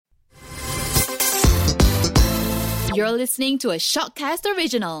You're listening to a Shockcast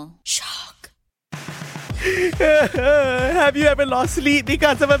original. Shock. Have you ever lost sleep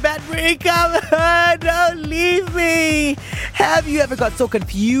because of a bad breakup? Don't leave me. Have you ever got so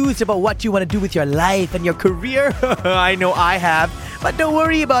confused about what you want to do with your life and your career? I know I have. But don't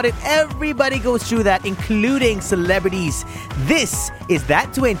worry about it. Everybody goes through that, including celebrities. This is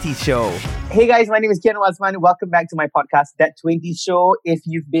That 20s Show. Hey guys, my name is Kian Wazman. Welcome back to my podcast, That 20s Show. If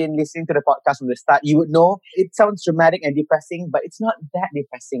you've been listening to the podcast from the start, you would know it sounds dramatic and depressing, but it's not that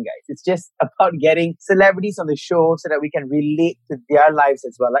depressing, guys. It's just about getting celebrities on the show so that we can relate to their lives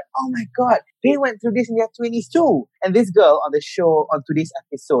as well. Like, oh my God, they went through this in their 20s too. And this girl on the show, on today's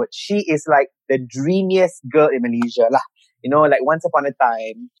episode, she is like the dreamiest girl in Malaysia lah. You know, like once upon a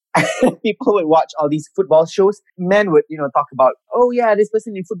time, people would watch all these football shows. Men would, talk about, oh yeah, this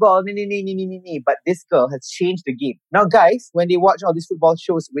person in football, But this girl has changed the game. Now, guys, when they watch all these football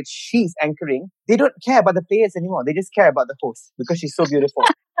shows, which she's anchoring, they don't care about the players anymore. They just care about the host because she's so beautiful.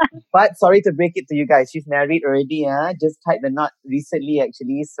 But sorry to break it to you guys. She's married already. Just tied the knot recently,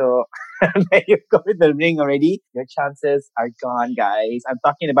 actually. So there you go with the ring already. Your chances are gone, guys. I'm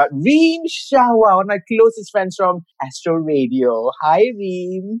talking about Reem Shahwa, one of my closest friends from Astro Radio. Hi,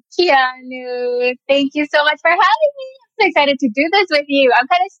 Reem. Keanu, thank you so much for having me. I'm so excited to do this with you. I'm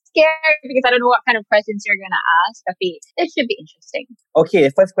kind of scared because I don't know what kind of questions you're going to ask. Tapi it should be interesting. Okay,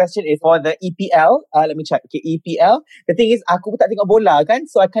 first question is for the EPL. Let me check. Okay, EPL. The thing is, aku pun tak tengok bola kan,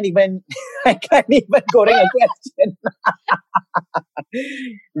 so I can't even goreng a question.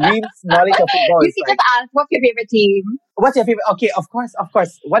 Reem's knowledge of football. You can just ask, what's your favorite team? What's your favorite? Okay, of course.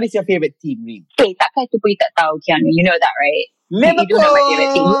 What is your favorite team, Reem? Okay, takkan tu pun you tak tahu, Keanu. You know that, right? Liverpool. You do know my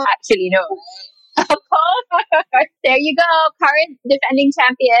favorite team. You actually know. Of course. There you go. Current defending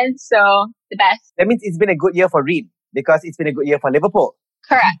champions. So, the best. That means it's been a good year for Reem because it's been a good year for Liverpool.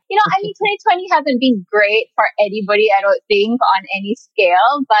 Correct. 2020 hasn't been great for anybody, I don't think, on any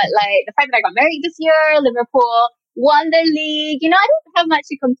scale. But like the fact that I got married this year, Liverpool won the league, I don't have much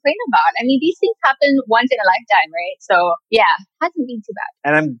to complain about. I mean, these things happen once in a lifetime, right? So yeah, hasn't been too bad.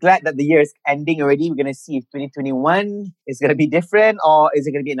 And I'm glad that the year is ending already. We're going to see if 2021 is going to be different or is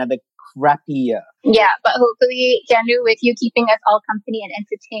it going to be another crappy year. Yeah, but hopefully, Keanu, with you keeping us all company and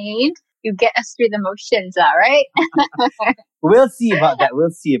entertained, you get us through the motions, right? We'll see about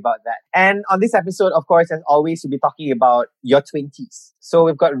that. And on this episode, of course, as always, we'll be talking about your 20s. So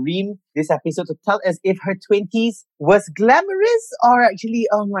we've got Reem this episode to tell us if her 20s was glamorous or actually,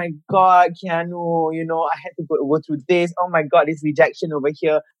 oh my God, Keanu, I had to go through this. Oh my God, this rejection over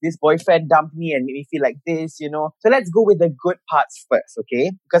here. This boyfriend dumped me and made me feel like this, So let's go with the good parts first,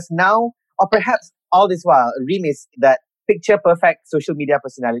 okay? Because now, or perhaps all this while, Reem is that picture perfect social media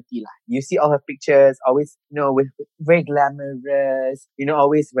personality lah. You see all her pictures, always, with very glamorous,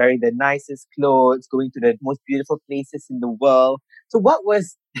 always wearing the nicest clothes, going to the most beautiful places in the world. So what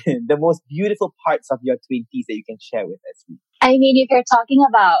was the most beautiful parts of your 20s that you can share with us? I mean, if you're talking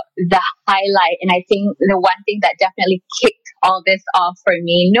about the highlight, and I think the one thing that definitely kicked all this off for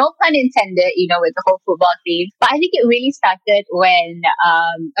me, no pun intended, with the whole football theme, but I think it really started when,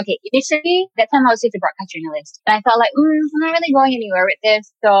 initially, that time I was just a broadcast journalist. And I felt like, I'm not really going anywhere with this,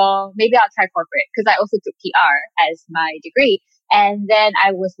 so maybe I'll try corporate, because I also took PR as my degree. And then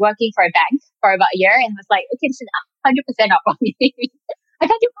I was working for a bank for about a year, and was like, okay, this is 100% up on me. I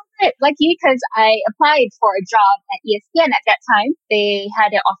got to corporate, lucky, because I applied for a job at ESPN at that time. They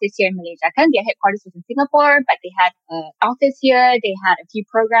had an office here in Malaysia. Their headquarters was in Singapore, but they had an office here. They had a few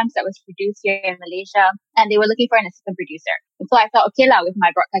programs that was produced here in Malaysia, and they were looking for an assistant producer. And so I thought, okay lah, with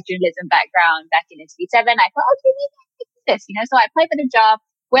my broadcast journalism background back in SB7, I thought, okay, maybe I can do this, So I applied for the job,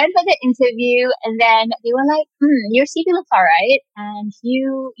 went for the interview, and then they were like, your CV looks alright, and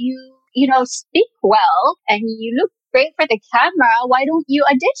you speak well, and you look great for the camera. Why don't you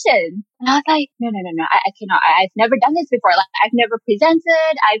audition? And I was like, no, I cannot. I've never done this before. Like, I've never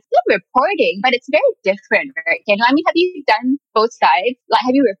presented. I've done reporting, but it's very different, right? Have you done both sides? Like,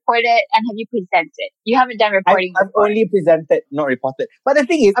 have you reported and have you presented? You haven't done reporting I've only presented, not reported. But the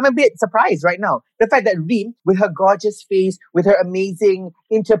thing is, I'm a bit surprised right now. The fact that Reem, with her gorgeous face, with her amazing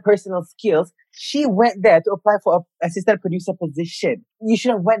interpersonal skills, she went there to apply for an assistant producer position. You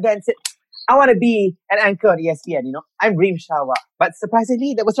should have went there and said, I want to be an anchor on ESPN, I'm Reem Shahwa. But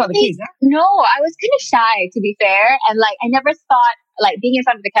surprisingly, that was not the case. Huh? No, I was kind of shy, to be fair. And I never thought being in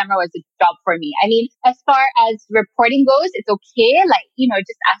front of the camera was a job for me. I mean, as far as reporting goes, it's okay.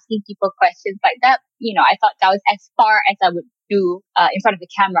 Just asking people questions like that. I thought that was as far as I would do in front of the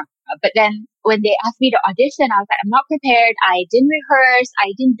camera. But then when they asked me to audition, I was like, I'm not prepared. I didn't rehearse. I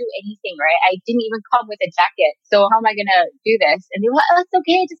didn't do anything, right? I didn't even come with a jacket. So how am I going to do this? And they were like, oh, it's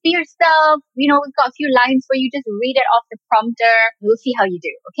okay. Just be yourself. You know, we've got a few lines for you. Just read it off the prompter. We'll see how you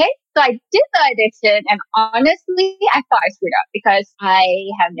do. Okay. So I did the audition, and honestly, I thought I screwed up because I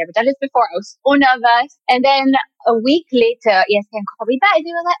have never done this before. I was so nervous. And then a week later, ESPN called me back.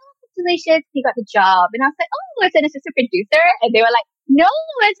 They were like, oh, congratulations, you got the job. And I was like, oh, it's an assistant producer. And they were like, no,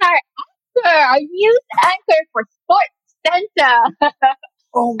 it's our news anchor for Sports Center.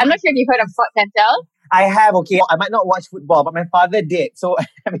 Oh I'm not sure if you've heard of Sports Center. I have, okay. I might not watch football, but my father did. So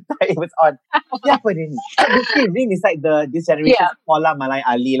every time it was on. Siapa dia ni? Basically, Reem is like this generation's Paula Malay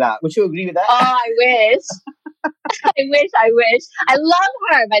Ali lah. Would you agree with that? Oh, I wish. I wish. I love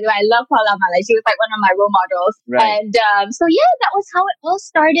her, by the way. I love Paula Malay. She was like one of my role models. Right. And so yeah, that was how it all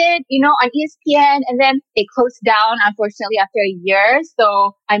started, you know, on ESPN. And then they closed down, unfortunately, after a year.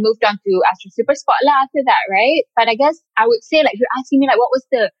 So I moved on to Astro Super Spotlight after that, right? But I guess I would say, like, if you're asking me, like, what was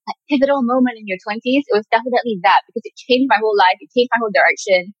the pivotal moment in your 20s? It was definitely that, because it changed my whole life. It changed my whole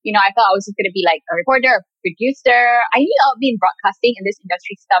direction. You know, I thought I was just going to be like a reporter, a producer. I knew I would be in broadcasting in this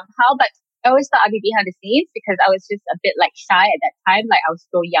industry somehow, but I always thought I'd be behind the scenes because I was just a bit like shy at that time. Like I was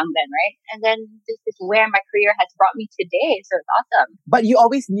so young then, right? And then this is where my career has brought me today. So it's awesome. But you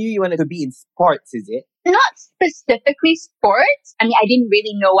always knew you wanted to be in sports, is it? Not specifically sports. I mean, I didn't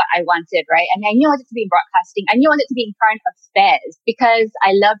really know what I wanted, right? I mean, I knew I wanted to be in broadcasting. I knew I wanted to be in current affairs because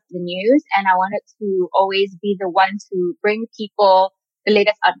I loved the news and I wanted to always be the one to bring people the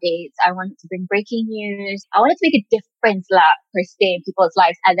latest updates. I wanted to bring breaking news. I wanted to make a difference per se in people's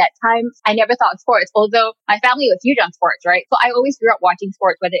lives. At that time, I never thought of sports, although my family was huge on sports, right? So I always grew up watching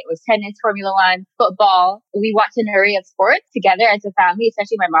sports, whether it was tennis, Formula One, football. We watched an array of sports together as a family,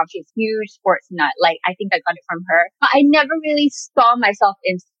 especially my mom. She's a huge sports nut. Like, I think I got it from her. But I never really saw myself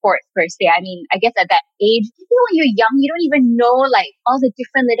in sports per se. I mean, I guess at that age, when you're young, you don't even know like all the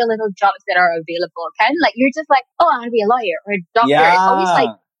different little jobs that are available. Like you're just like, oh, I want to be a lawyer or a doctor. Yeah. It's always like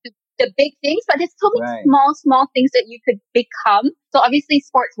the big things, but there's so many small things that you could become. So obviously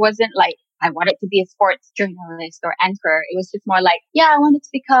sports wasn't like I wanted to be a sports journalist or anchor. It was just more like, yeah, I wanted to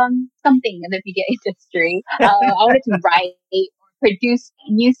become something in the media industry. I wanted to write or produce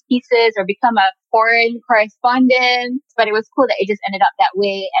news pieces or become a foreign correspondent. But it was cool that it just ended up that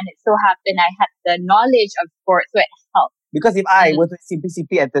way. And it so happened I had the knowledge of sports, so it helped. Because if I were to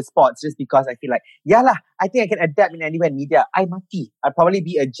simply at the sports just because I feel like, I think I can adapt in anywhere in media, I mati. I'd probably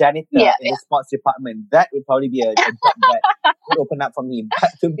be a janitor in the sports department. That would probably be a job that would open up for me.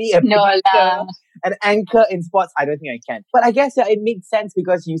 But to be a producer, an anchor in sports, I don't think I can. But I guess it makes sense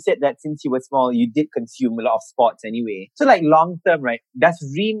because you said that since you were small, you did consume a lot of sports anyway. So like long term, right? Does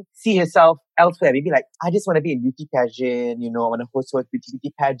Reem see herself elsewhere? Maybe like, I just want to be in beauty pageant, you know, I want to host a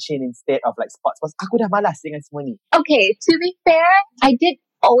beauty pageant instead of like sports. Aku dah malas dengan semua ni. Okay, to be fair, I did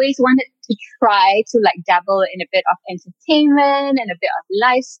always wanted to try to like dabble in a bit of entertainment and a bit of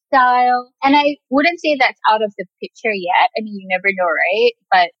lifestyle. And I wouldn't say that's out of the picture yet. I mean, you never know, right?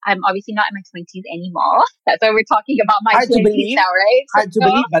 But I'm obviously not in my 20s anymore. That's why we're talking about my 20s now, right? Hard to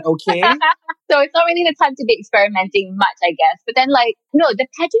believe, but okay. So it's not really the time to be experimenting much, I guess. But then like, no, the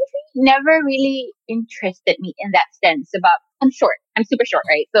pageantry never really interested me in that sense I'm short. I'm super short,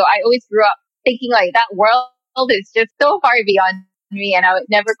 right? So I always grew up thinking like that world is just so far beyond me and I would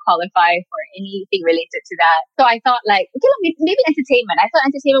never qualify for anything related to that. So I thought like, okay, maybe entertainment. I thought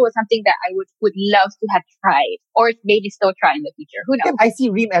entertainment was something that I would love to have tried or maybe still try in the future. Who knows? I see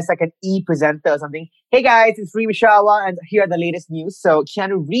Reem as like an presenter or something. Hey guys, it's Reem Shawa and here are the latest news. So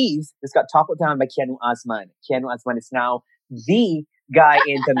Keanu Reeves just got toppled down by Keanu Azman. Keanu Azman is now the guy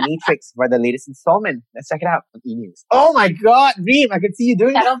in The Matrix for the latest installment. Let's check it out on E! News. Oh my God, Reem, I can see you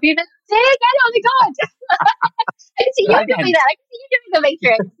doing that. That'll be the thing. Oh my God. I can see you doing that. I can see you doing The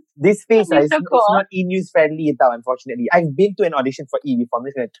Matrix. This face is so cool. It's not E! News friendly, unfortunately. I've been to an audition for E! before. I'm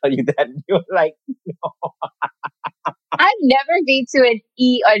just going to tell you that. You're like, no. I've never been to an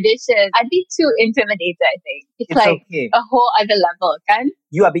E! audition. I'd be too intimidated, I think. It's like okay. A whole other level, kan?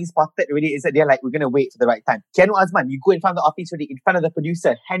 You are being spotted already. Is that they're like, we're going to wait for the right time. Keanu Azman, you go in front of the office already, in front of the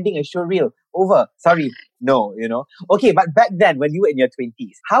producer, handing a show reel over. Sorry. No, you know. Okay, but back then, when you were in your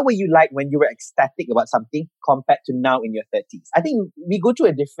 20s, how were you like when you were ecstatic about something compared to now in your 30s? I think we go through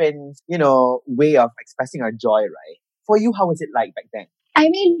a different, way of expressing our joy, right? For you, how was it like back then? I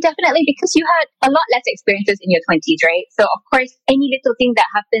mean, definitely because you had a lot less experiences in your 20s, right? So, of course, any little thing that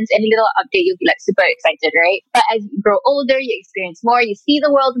happens, any little update, you'll be like super excited, right? But as you grow older, you experience more, you see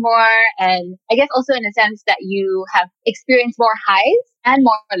the world more. And I guess also in a sense that you have experienced more highs and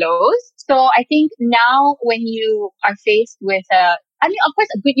more lows. So I think now when you are faced with a I mean, of course,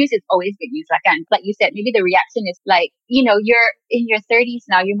 good news is always good news. Like you said, maybe the reaction is like, you're in your 30s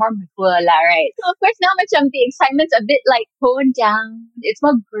now, you're more mature, lah, right? So of course now the excitement's a bit like toned down. It's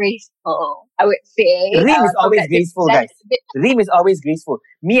more graceful, I would say. Reem is always graceful, guys. Bit. Reem is always graceful.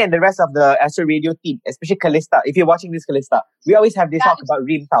 Me and the rest of the Astro Radio team, especially Kalista, if you're watching this, Kalista, we always have this talk about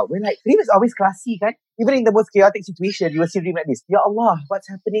Reem Tau. We're like, Reem is always classy, kan? Even in the most chaotic situation, you will see Reem like this. Ya Allah, what's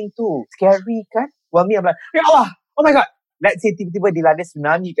happening too? Scary, kan? Well, me, I'm like, Ya Allah, oh my God. Let's say tiba-tiba dilanda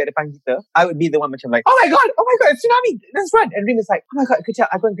tsunami kat depan kita, I would be the one macam like, oh my God, tsunami, let's run. And Reem is like, oh my God, kejap,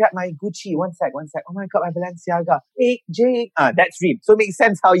 I'm going to grab my Gucci, one sec. Oh my God, my Balenciaga. Hey, Jake. That's Reem. So it makes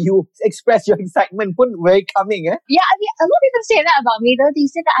sense how you express your excitement pun very calming, eh? Yeah, I mean, a lot of people say that about me though. They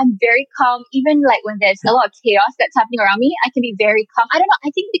say that I'm very calm, even like when there's a lot of chaos that's happening around me, I can be very calm. I don't know, I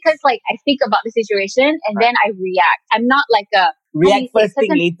think because like I think about the situation and then I react. I'm not like a react first,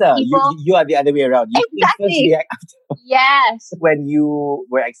 thing later. You are the other way around. You exactly. First, react after. Yes. When you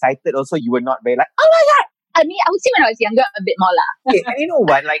were excited also, you were not very like, oh my God. I mean, I would say when I was younger, a bit more lah. Okay, and you know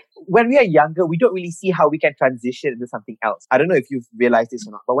what? Like, when we are younger, we don't really see how we can transition into something else. I don't know if you've realized this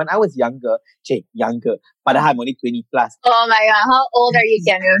or not, but when I was younger, padahal I'm only 20 plus. Oh my God, how old are you,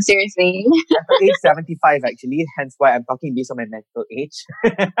 Daniel? Seriously? I'm age 75 actually, hence why I'm talking based on my mental age.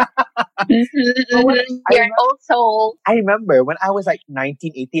 You're an old soul. I remember when I was like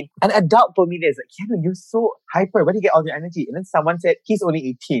 19, 18, an adult told me this, like, Keanu, you're so hyper. Where do you get all your energy? And then someone said, he's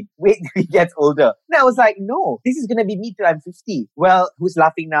only 18. Wait till he gets older. And I was like, no, this is going to be me till I'm 50. Well, who's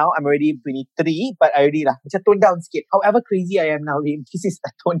laughing now? I'm already 23, but I already macam toned down skit. However crazy I am now, this is a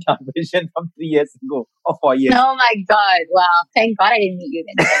toned down version from 3 years ago or 4 years. Oh my God. Wow. Thank God I didn't meet you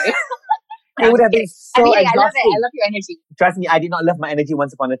then. It would have been so exhausting. I love it. I love your energy. Trust me, I did not love my energy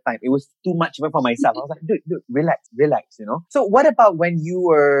once upon a time. It was too much even for myself. I was like, dude, relax, you know? So what about when you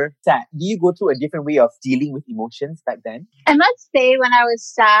were sad? Do you go through a different way of dealing with emotions back then? I must say when I was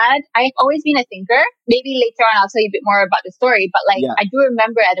sad, I've always been a thinker. Maybe later on I'll tell you a bit more about the story. But I do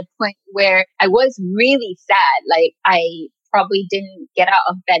remember at a point where I was really sad. Like I probably didn't get out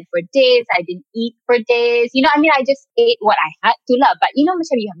of bed for days. I didn't eat for days. I just ate what I had to love. But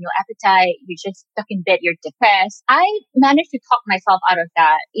macam you have no appetite, you're just stuck in bed, you're depressed. I managed to talk myself out of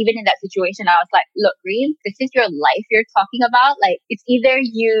that. Even in that situation, I was like, look, Reem, this is your life you're talking about. Like, it's either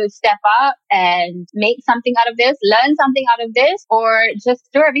you step up and make something out of this, learn something out of this, or just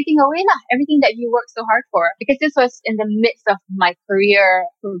throw everything away lah. Everything that you worked so hard for. Because this was in the midst of my career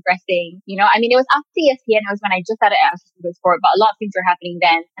progressing. It was after ESPN. It was when I just started at sport, but a lot of things were happening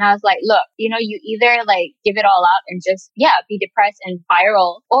then. And I was like, look, you either like give it all up and just, be depressed and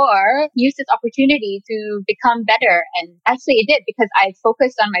spiral, or use this opportunity to become better. And actually it did, because I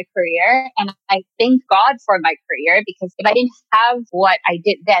focused on my career, and I thank God for my career, because if I didn't have what I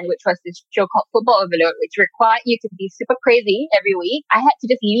did then, which was this show called Football Overload, which required you to be super crazy every week, I had to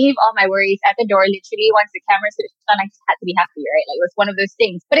just leave all my worries at the door. Literally, once the camera switched on, I just had to be happy, right? Like, it was one of those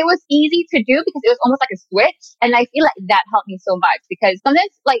things. But it was easy to do because it was almost like a switch. And I feel like that helped me so much, because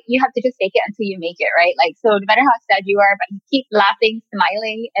sometimes like you have to just fake it until you make it, right? Like, so no matter how sad you are, but you keep laughing,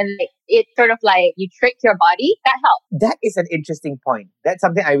 smiling, and like it sort of like you trick your body, that helps. That is an interesting point. That's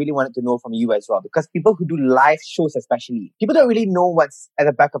something I really wanted to know from you as well, because people who do live shows especially, people don't really know what's at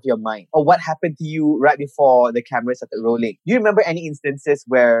the back of your mind or what happened to you right before the camera started rolling. Do you remember any instances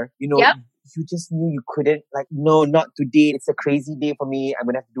where, Yep. you just knew you couldn't, like, no, not today. It's a crazy day for me. I'm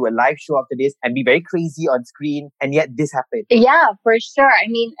going to have to do a live show after this and be very crazy on screen. And yet this happened. Yeah, for sure. I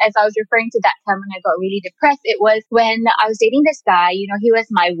mean, as I was referring to that time when I got really depressed, it was when I was dating this guy. He was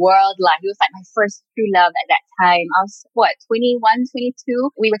my world. Like, he was like my first true love at that time. I was, 21,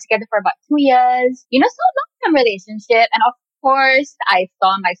 22. We were together for about 2 years. So long-term relationship. And of course, I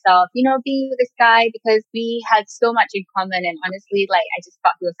saw myself, being with this guy because we had so much in common. And honestly, like, I just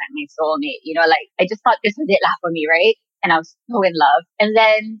thought he was like my soulmate, I just thought this was it lah for me, right? And I was so in love. And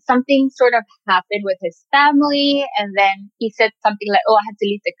then something sort of happened with his family. And then he said something like, oh, I had to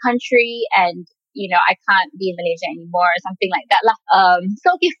leave the country and, I can't be in Malaysia anymore or something like that lah.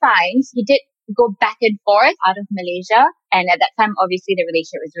 So okay, fine. He did go back and forth out of Malaysia. And at that time, obviously, the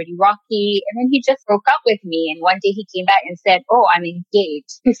relationship was really rocky. And then he just broke up with me. And one day he came back and said, oh, I'm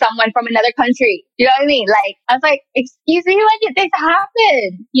engaged to someone from another country. You know what I mean? Like, I was like, excuse me, when did this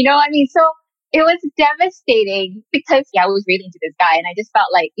happen? You know what I mean? So it was devastating because I was really into this guy, and I just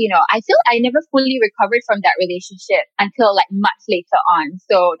felt like, I feel I never fully recovered from that relationship until like much later on.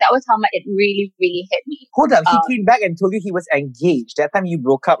 So that was how much it really, really hit me. Hold up, he came back and told you he was engaged. That time you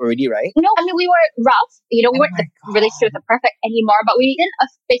broke up already, right? No, I mean, we were rough. We weren't the relationship was perfect anymore, but we didn't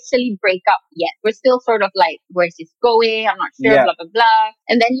officially break up yet. We're still sort of like, where's this going? I'm not sure, blah, blah, blah.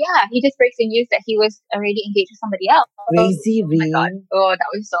 And then, he just breaks the news that he was already engaged with somebody else. crazy, Oh my God. Reem. Oh, that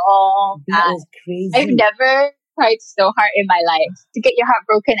was so That bad. was I've crazy. never tried so hard in my life to get your heart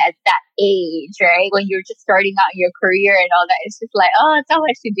broken at that age, right? When you're just starting out in your career and all that. It's just like, oh, it's so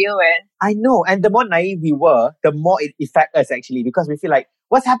much to deal with. I know. And the more naive we were, the more it affects us actually, because we feel like,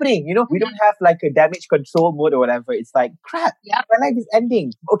 what's happening? You know, we don't have like a damage control mode or whatever. It's like, crap, Yep. my life is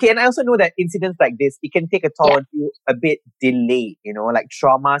ending. Okay, and I also know that incidents like this, it can take a toll Yeah. on you a bit delayed, you know, like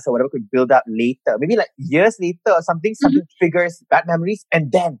traumas or whatever could build up later. Maybe like years later or something triggers bad memories,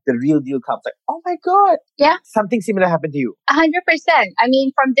 and then the real deal comes. Like, oh my God. Yeah. Something similar happened to you. 100%. I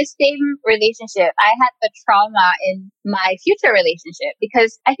mean, from this same relationship, I had the trauma in my future relationship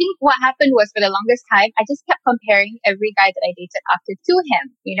because I think what happened was for the longest time, I just kept comparing every guy that I dated after to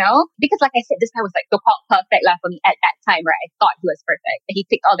him, you know? Because like I said, this guy was like so called perfect for me at that time, right? I thought he was perfect. He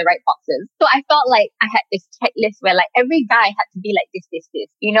ticked all the right boxes. So I felt like I had this checklist where like every guy had to be like this.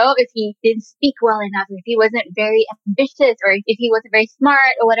 You know, if he didn't speak well enough, if he wasn't very ambitious, or if he wasn't very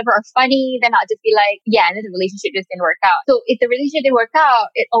smart or whatever, or funny, then I'll just be like, yeah, and then the relationship just didn't work out. So if the relationship didn't work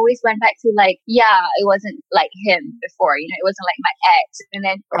out, it always went back to like, yeah, it wasn't like him before, you know, it wasn't like my ex. And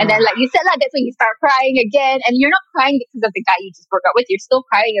then like you said, like, that's when you start crying again, and you're not crying because of the guy you just broke up with, you're still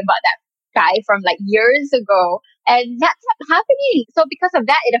crying about that guy from like years ago. And that kept happening. So because of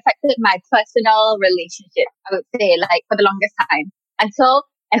that, it affected my personal relationship, I would say, like for the longest time.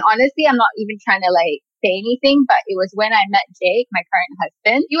 And honestly, I'm not even trying to like say anything, but it was when I met Jake, my current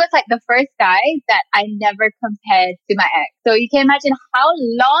husband. He was like the first guy that I never compared to my ex. So you can imagine how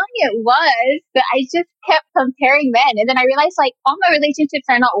long it was that I just kept comparing men. And then I realized like all my relationships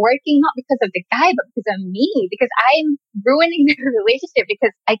are not working, not because of the guy, but because of me, because I'm ruining the relationship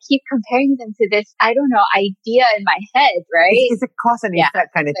because I keep comparing them to this, I don't know, idea in my head, right? It's a cause and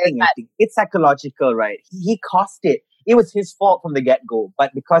effect kind of Very thing, I bad. think. It's psychological, right? He caused it. It was his fault from the get-go.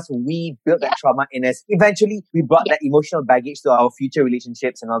 But because we built that trauma in us, eventually we brought that emotional baggage to our future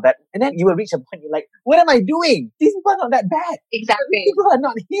relationships and all that. And then you will reach a point, you're like, what am I doing? These people are not that bad. Exactly. These people are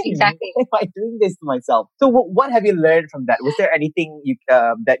not him. Exactly. Why am I doing this to myself? So what have you learned from that? Was there anything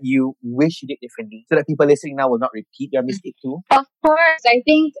that you wish you did differently so that people listening now will not repeat your mistake too? Of course. I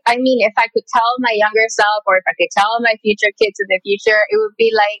mean, if I could tell my younger self, or if I could tell my future kids in the future, it would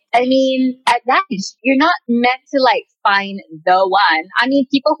be like, I mean, at that age, you're not meant to like find the one. I mean,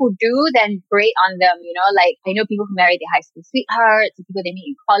 people who do, then great on them, you know, like I know people who marry their high school sweethearts, and people they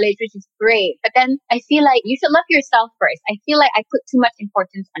meet in college, which is great. But then I feel like you should love yourself first. I feel like I put too much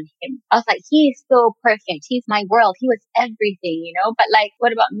importance on him. I was like, he is so perfect. He's my world. He was everything, you know, but like,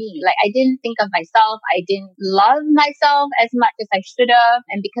 what about me? Like, I didn't think of myself. I didn't love myself as much as I should have.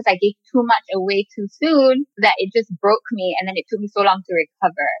 And because I gave too much away too soon, that it just broke me. And then it took me so long to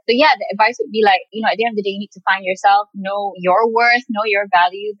recover. So yeah, the advice would be like, you know, at the end of the day, you need to find yourself, know your worth, know your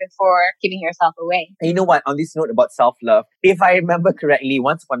value before giving yourself away. And you know what? On this note about self-love, if I remember correctly,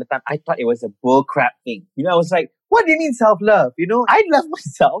 once upon a time, I thought it was a bull crap thing. You know, I was like, what do you mean self-love? You know, I love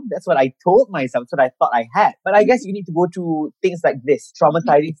myself. That's what I told myself. That's what I thought I had. But I guess you need to go through things like this,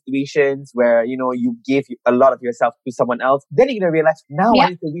 traumatizing situations where, you know, you give a lot of yourself to someone else. Then you're going to realize, now I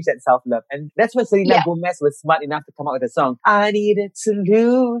need to reach that self-love. And that's why Selena Gomez was smart enough to come out with a song. I needed to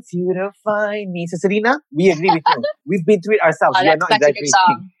lose you to find me. So Selena, we agree with you. We've been through it ourselves. Oh, We are that's not such a good exaggerating.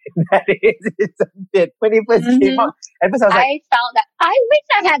 song. That is, it's a bit. When it first came out, at first I was like, I felt that. I wish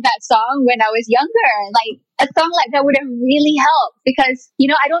I had that song when I was younger. Like, a song like that would have really helped because, you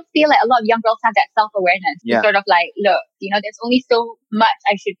know, I don't feel like a lot of young girls have that self-awareness to sort of like, look, you know, there's only so much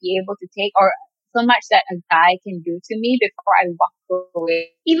I should be able to take, or so much that a guy can do to me before I walk away.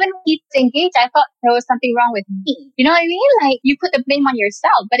 Even when he was engaged, I thought there was something wrong with me. You know what I mean? Like, you put the blame on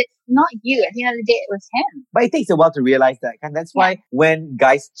yourself, but it's not you. At the end of the day, it was him. but it takes a while to realize that. And that's why when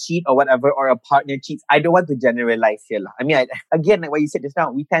guys cheat or whatever, or a partner cheats, I don't want to generalize here. I mean, again, like what you said just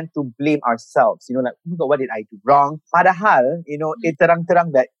now, we tend to blame ourselves. You know, like, oh my God, what did I do wrong? Padahal, you know, it's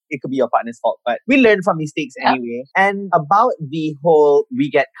terang-terang that it could be your partner's fault. But we learn from mistakes anyway. And about the whole we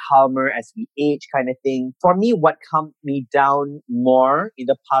get calmer as we age kind of thing, for me, what calmed me down more in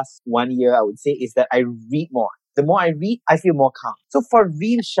the past 1 year, I would say, is that I read more. The more I read, I feel more calm. So for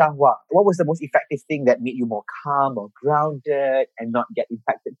Reem Shahwa, what was the most effective thing that made you more calm or grounded and not get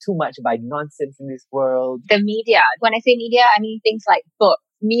impacted too much by nonsense in this world? The media. When I say media, I mean things like books,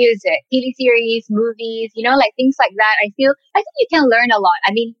 music, TV series, movies, you know, like things like that. I think you can learn a lot.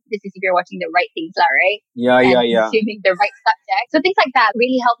 I mean, This is if you're watching the right things, lah, right? Yeah, And yeah, yeah. consuming the right subject. So things like that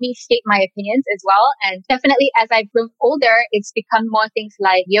really help me shape my opinions as well. And definitely as I've grown older, it's become more things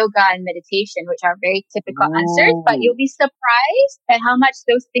like yoga and meditation, which are very typical answers, but you'll be surprised at how much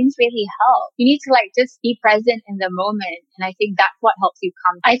those things really help. You need to like just be present in the moment. And I think that's what helps you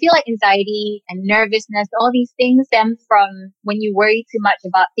calm. I feel like anxiety and nervousness, all these things stem from when you worry too much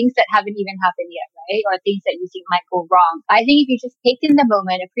about things that haven't even happened yet, right? Or things that you think might go wrong. I think if you just take in the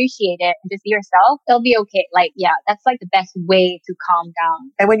moment, appreciate it, and just be yourself, it'll be okay. Like, yeah, that's like the best way to calm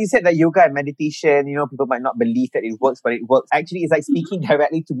down. And when you said that yoga and meditation, people might not believe that it works, but it works. Actually, it's like speaking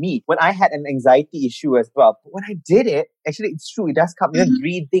directly to me. When I had an anxiety issue as well, but when I did it, actually, it's true. It does come.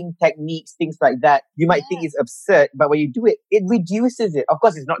 Breathing techniques, things like that. You might think it's absurd, but when you do it, it reduces it. Of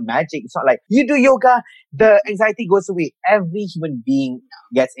course, it's not magic. It's not like you do yoga, the anxiety goes away. Every human being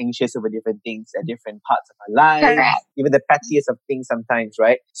gets anxious over different things at different parts of our lives, Correct. even the pettiest of things sometimes,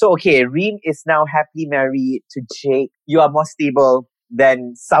 right? So, okay, Reem is now happily married to Jake. You are more stable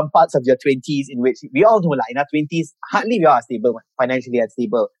than some parts of your 20s, in which we all know, like in our 20s, hardly we are stable, financially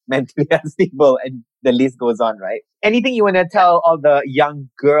unstable, mentally unstable, and the list goes on, right? Anything you want to tell all the young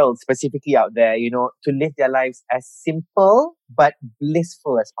girls specifically out there, to live their lives as simple but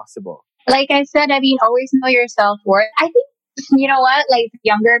blissful as possible? Like I said, I mean, always know your self-worth. I think, you know what, like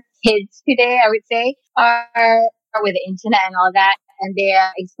younger kids today, I would say, are with the internet and all that, and they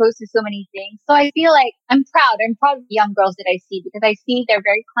are exposed to so many things. So I feel like I'm proud of the young girls that I see, because I see they're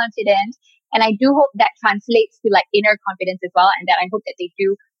very confident, and I do hope that translates to like inner confidence as well, and that I hope that they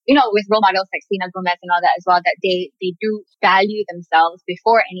do, with role models like Selena Gomez and all that as well, that they do value themselves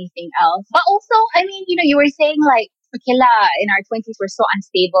before anything else. But also, I mean, you were saying like, okay lah, in our 20s, we're so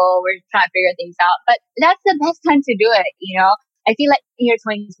unstable, we're trying to figure things out, but that's the best time to do it, I feel like in your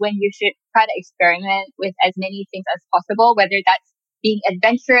 20s when you should try to experiment with as many things as possible, whether that's being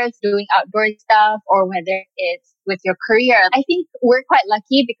adventurous, doing outdoor stuff, or whether it's with your career. I think we're quite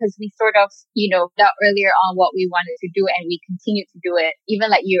lucky because we sort of, thought earlier on what we wanted to do, and we continue to do it. Even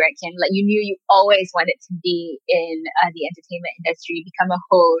like you, right, Kim, like you knew you always wanted to be in the entertainment industry, become a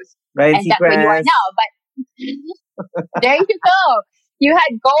host, Right, and that's where you are now. But there you go. You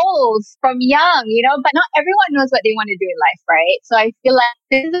had goals from young, but not everyone knows what they want to do in life, right? So I feel like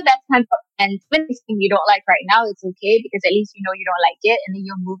this is the best time and even if you don't like right now, it's okay, because at least you know you don't like it, and then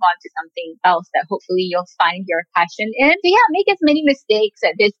you'll move on to something else that hopefully you'll find your passion in. So yeah, make as many mistakes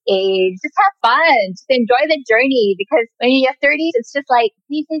at this age. Just have fun. Just enjoy the journey, because when you're 30s, it's just like,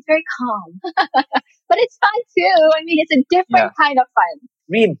 it's very calm. But it's fun too. I mean, it's a different kind of fun.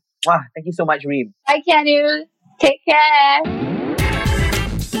 Reem, thank you so much, Reem. Bye, Kanu. Take care.